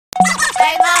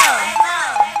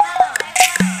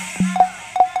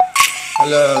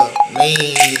Hello, me,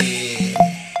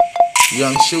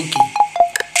 Young Shuki.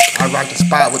 I rock the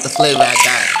spot with the flavor I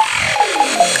got.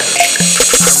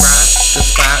 I rock the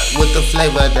spot with the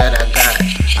flavor that I got.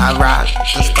 I rock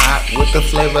the spot with the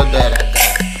flavor that I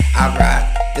got. I rock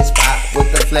the spot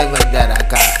with the flavor that I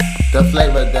got. The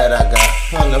flavor that I got.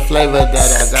 The flavor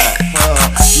that I got.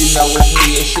 You know it's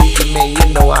me and Shuki, man.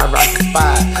 You know I rock the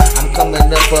spot. I'm coming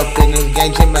up in this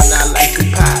game, Jim, and I like to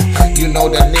pop. You know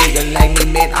that nigga like me,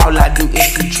 man. All I do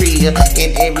is to trill.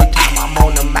 And every time I'm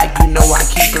on the mic, you know I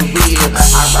keep it real.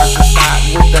 I rock the spot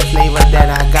with the flavor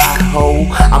that I got. Ho,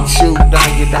 I'm shooting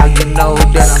dog, you know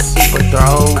that I'm super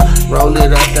throw. Roll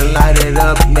it up and light it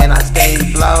up, man. I stay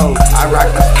blow. I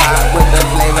rock the spot with the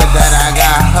flavor that I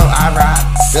got. Ho, I rock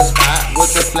the spot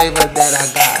with the flavor that I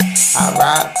got. I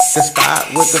rock the spot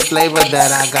with the flavor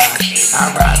that I got. I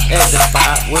rock at the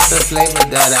spot with the flavor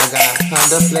that I got.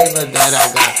 The flavor that I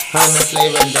got. The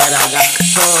flavor that I got.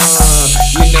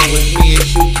 You know it's me and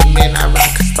Shuki, man. I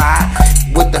rock the spot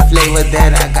with the flavor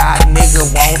that I got. Nigga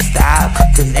won't stop,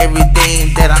 cause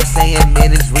everything that I'm saying,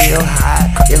 man, is real hot.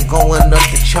 It's going up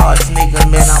the charts, nigga,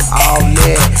 man. I'm all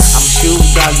lit. I'm shooting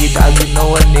doggy, you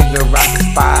know a nigga rock the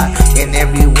spot. And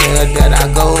everywhere that I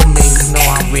go, man, you know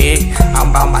I'm rich.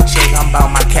 I'm about my check, I'm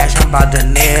about my cash, I'm about the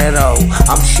netto.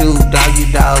 I'm shooting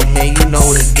doggy, man, you know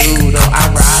the dude, though.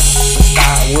 I rock the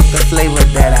spot with the flavor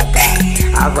that I got.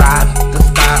 I rock the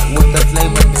spot with the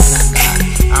flavor that I got.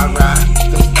 I rock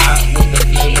the spot with the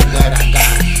flavor that I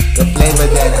got. The flavor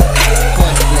that I got.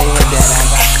 The flavor that I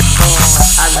got.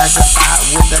 I got the spot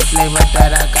with the flavor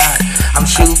that I got. I'm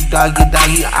shooting doggy,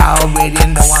 I already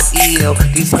know I'm ill.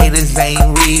 These haters ain't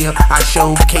real. I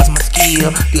showcase my skill.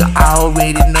 You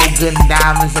already know good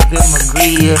diamonds up in my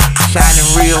grill. Shining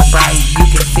real bright, you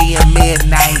can see at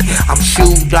midnight. I'm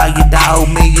shooting doggy,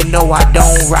 man, you know I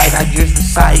don't write. I just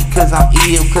recite, cause I'm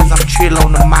ill, cause I'm trill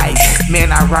on the mic.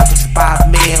 Man, I rock the spot,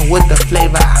 man, with the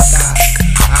flavor I got.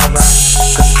 I rock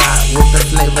the spot with the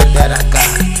flavor that I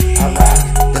got. I rock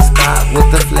the spot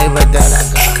with the flavor that I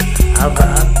got. I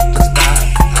rock the spot,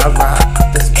 I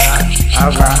rock the spot, I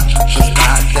rock the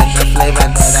spot, that's the flavor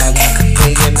that I got.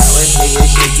 Man, you know it's nigga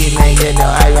shaky, man, you know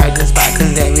I rock the spot,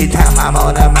 cause every time I'm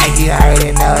on the mic, you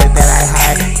already know that I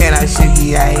hide. And I'm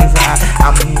shaky, I ain't fly,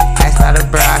 that's not a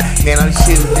bride. Man, I'm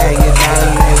shooting that, you know,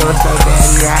 man, I'm so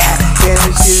damn right. Man,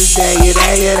 I'm shooting that, you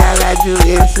know, all I do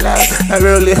is slow. I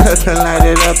roll it up and light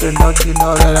it up, and don't you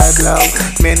know that I blow.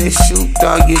 Man, it's shoot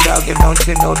doggy, and don't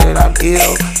you know that I'm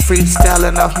ill.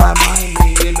 Freestyling off my mind,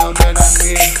 man, you know that I'm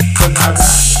real. Cause I rock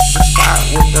the spot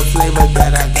with the flavor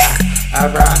that I got.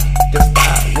 I rock the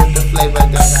spot with the flavor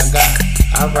that I got.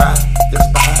 I rock the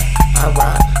spot, I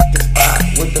rock the spot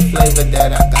with the flavor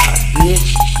that I got.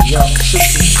 Bitch, Young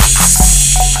Shuki.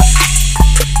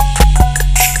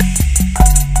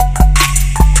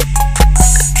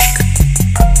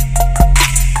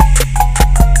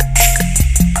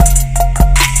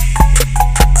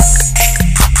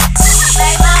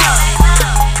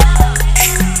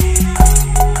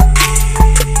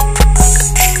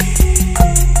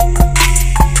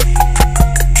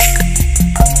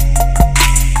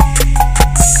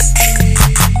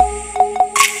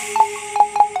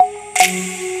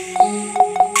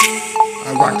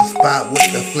 I rock the spot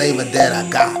with the flavor that I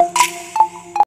got.